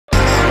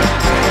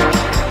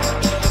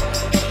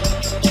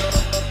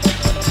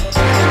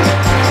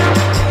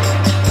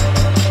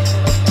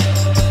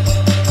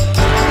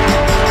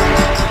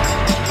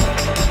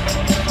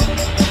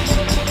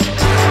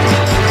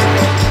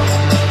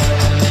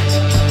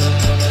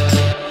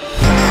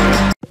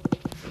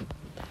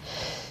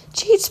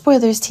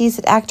spoilers tease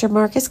that actor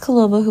Marcus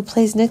Coloma, who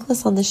plays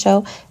Nicholas on the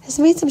show, has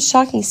made some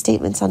shocking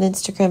statements on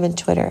Instagram and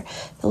Twitter.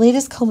 The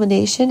latest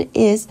culmination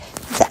is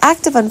that the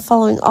act of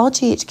unfollowing all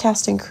GH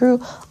cast and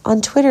crew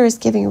on Twitter is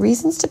giving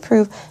reasons to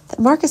prove that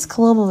Marcus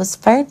Coloma was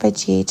fired by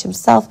GH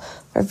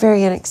himself for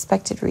very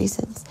unexpected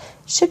reasons.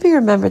 It should be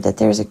remembered that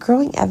there is a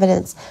growing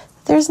evidence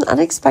that there is an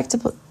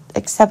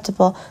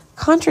acceptable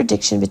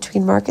contradiction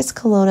between Marcus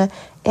Coloma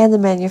and the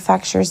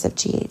manufacturers of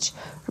GH.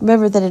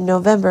 Remember that in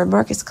November,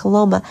 Marcus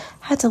Coloma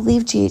had to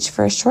leave GH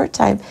for a short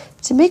time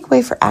to make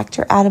way for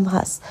actor Adam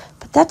Huss,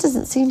 but that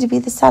doesn't seem to be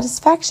the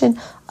satisfaction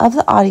of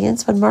the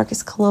audience when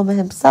Marcus Coloma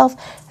himself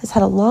has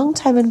had a long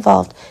time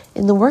involved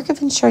in the work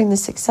of ensuring the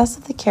success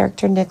of the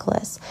character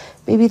Nicholas.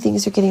 Maybe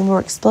things are getting more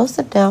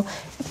explosive now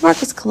if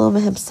Marcus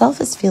Coloma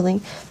himself is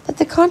feeling that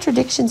the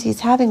contradictions he's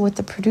having with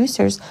the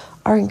producers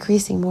are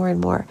increasing more and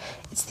more.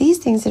 It's these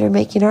things that are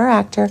making our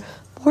actor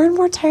more and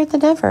more tired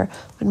than ever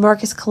when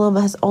Marcus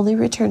Coloma has only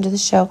returned to the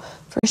show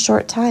for a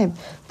short time,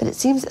 but it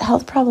seems that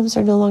health problems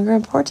are no longer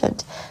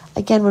important.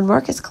 Again, when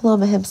Marcus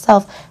Coloma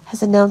himself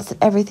has announced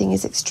that everything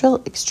is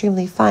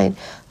extremely fine,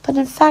 but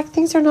in fact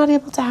things are not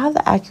able to have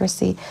the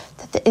accuracy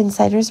that the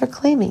insiders are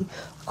claiming.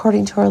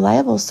 According to a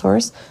reliable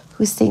source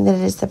who's saying that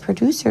it is the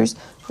producers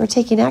who are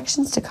taking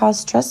actions to cause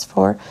stress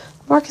for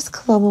Marcus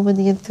Coloma when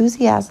the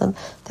enthusiasm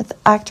that the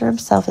actor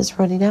himself is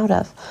running out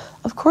of.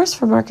 Of course,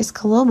 for Marcus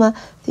Coloma,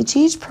 the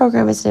GH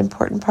program is an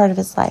important part of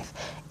his life.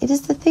 It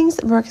is the things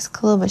that Marcus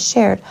Coloma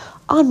shared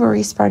on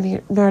Maurice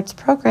Barnard's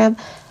program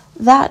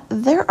that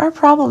there are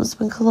problems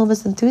when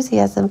Coloma's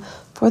enthusiasm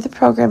for the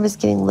program is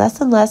getting less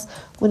and less,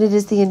 when it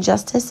is the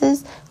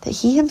injustices that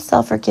he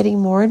himself are getting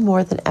more and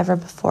more than ever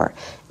before.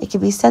 It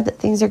can be said that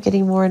things are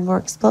getting more and more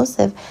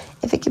explosive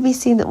if it can be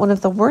seen that one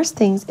of the worst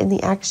things in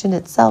the action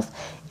itself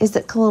is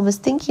that Coloma's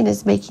thinking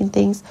is making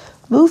things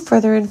move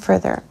further and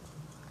further.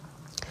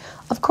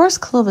 Of course,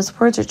 Coloma's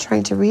words are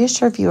trying to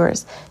reassure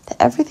viewers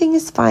that everything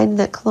is fine and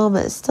that Coloma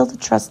is still the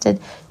trusted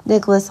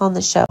Nicholas on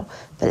the show,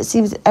 but it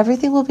seems that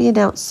everything will be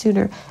announced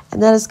sooner,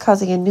 and that is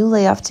causing a new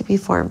layoff to be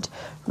formed.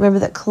 Remember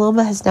that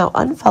Coloma has now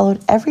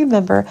unfollowed every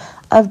member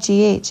of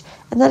GH,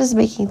 and that is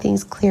making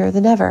things clearer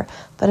than ever.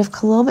 But if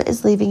Coloma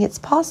is leaving, it's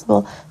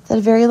possible that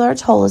a very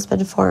large hole has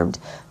been formed.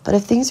 But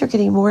if things are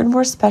getting more and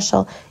more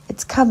special,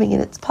 it's coming,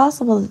 and it's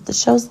possible that the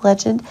show's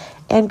legend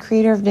and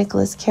creator of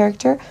Nicholas'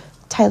 character,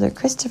 Tyler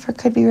Christopher,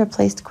 could be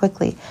replaced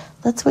quickly.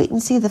 Let's wait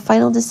and see the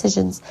final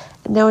decisions,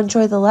 and now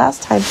enjoy the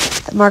last time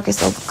that Marcus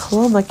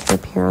Coloma can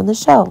appear on the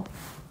show.